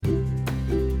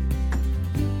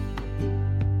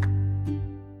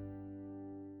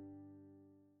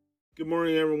Good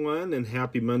morning, everyone, and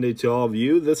happy Monday to all of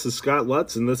you. This is Scott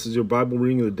Lutz, and this is your Bible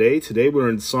reading of the day. Today we're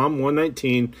in Psalm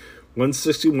 119,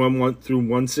 161 1 through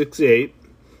 168,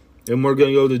 and we're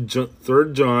going to go to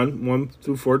 3 John 1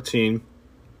 through 14.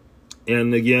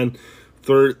 And again,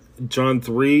 3 John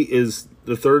 3 is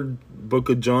the third book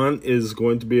of John is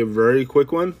going to be a very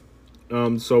quick one.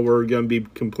 So we're going to be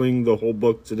completing the whole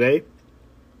book today.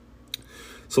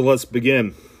 So let's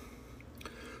begin.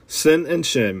 Sin and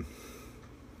shame.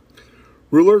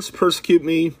 Rulers persecute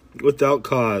me without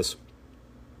cause,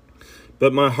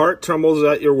 but my heart trembles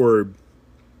at your word.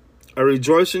 I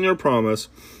rejoice in your promise,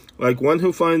 like one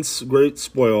who finds great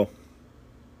spoil.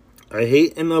 I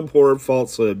hate and abhor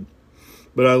falsehood,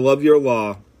 but I love your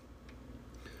law.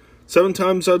 7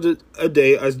 times a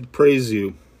day I praise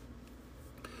you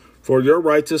for your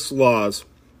righteous laws.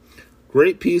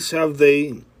 Great peace have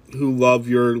they who love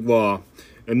your law,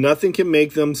 and nothing can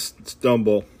make them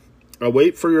stumble. I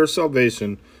wait for your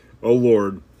salvation, O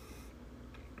Lord,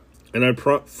 and I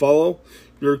follow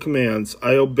your commands.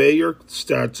 I obey your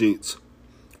statutes,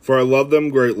 for I love them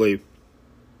greatly.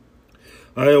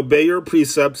 I obey your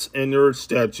precepts and your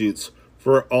statutes,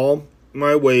 for all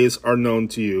my ways are known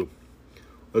to you.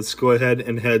 Let's go ahead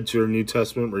and head to our New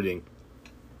Testament reading.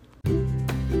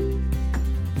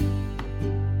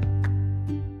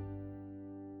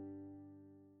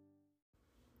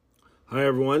 Hi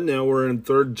everyone, now we're in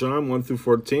 3 John 1 through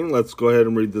 14. Let's go ahead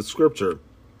and read the scripture.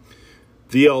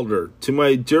 The elder, to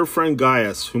my dear friend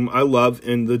Gaius, whom I love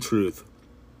in the truth.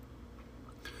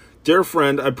 Dear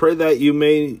friend, I pray that you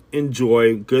may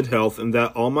enjoy good health and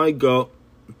that all may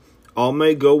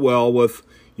go well with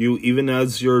you, even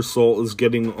as your soul is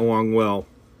getting along well.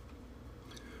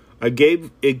 It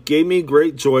gave me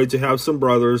great joy to have some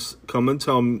brothers come and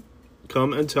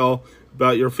tell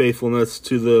about your faithfulness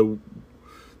to the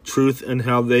truth and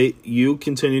how you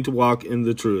continue to walk in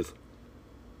the truth.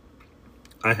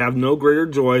 I have no greater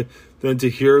joy than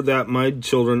to hear that my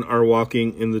children are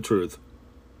walking in the truth.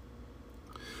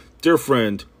 Dear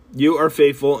friend, you are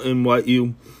faithful in what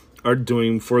you are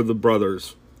doing for the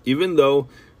brothers, even though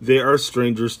they are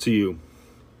strangers to you.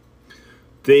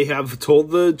 They have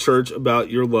told the church about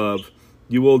your love.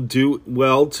 You will do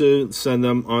well to send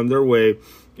them on their way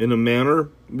in a manner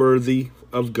worthy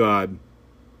of God.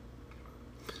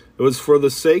 It was for the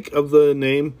sake of the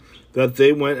name that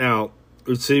they went out,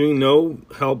 receiving no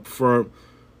help from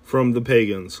the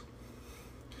pagans.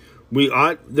 We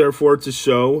ought, therefore, to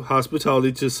show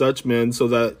hospitality to such men so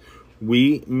that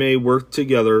we may work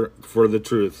together for the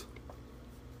truth.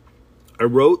 I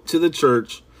wrote to the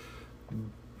church,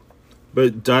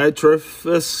 but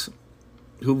Diotrephes,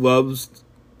 who loves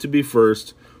to be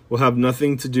first, will have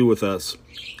nothing to do with us.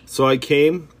 So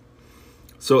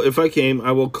if I came,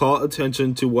 I will call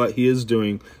attention to what he is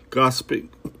doing, gossiping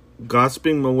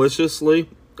maliciously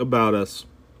about us.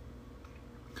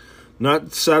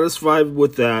 Not satisfied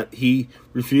with that, he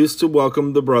refused to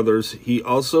welcome the brothers. He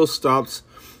also stops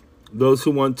those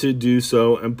who want to do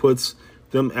so and puts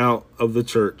them out of the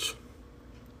church.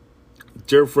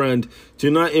 Dear friend, do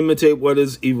not imitate what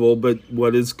is evil, but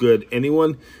what is good.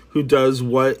 Anyone who does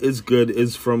what is good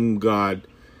is from God.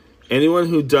 Anyone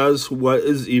who does what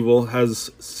is evil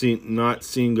has not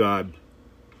seen God.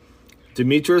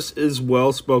 Demetrius is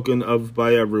well spoken of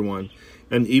by everyone,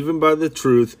 and even by the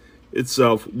truth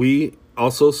itself, we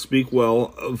also speak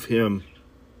well of him.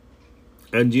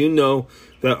 And you know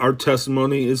that our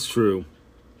testimony is true.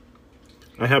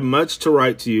 I have much to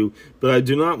write to you, but I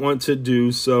do not want to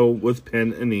do so with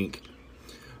pen and ink.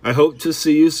 I hope to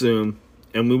see you soon,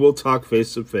 and we will talk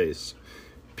face to face.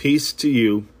 Peace to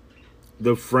you.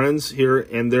 The friends here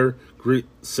and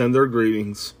send their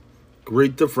greetings.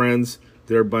 Greet the friends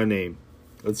there by name.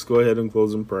 Let's go ahead and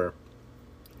close in prayer.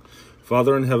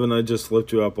 Father in heaven, I just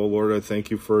lift you up, O Lord. I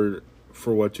thank you for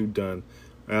what you've done.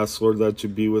 I ask, Lord, that you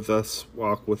be with us,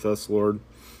 walk with us, Lord,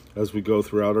 as we go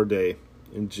throughout our day.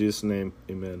 In Jesus' name,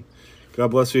 amen. God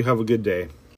bless you. Have a good day.